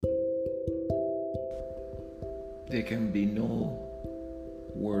There can be no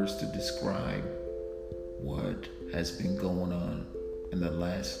words to describe what has been going on in the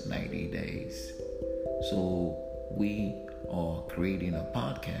last 90 days. So we are creating a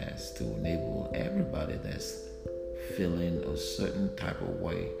podcast to enable everybody that's feeling a certain type of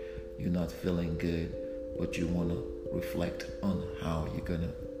way. You're not feeling good, but you want to reflect on how you're going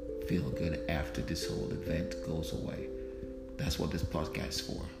to feel good after this whole event goes away. That's what this podcast is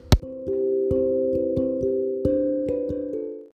for.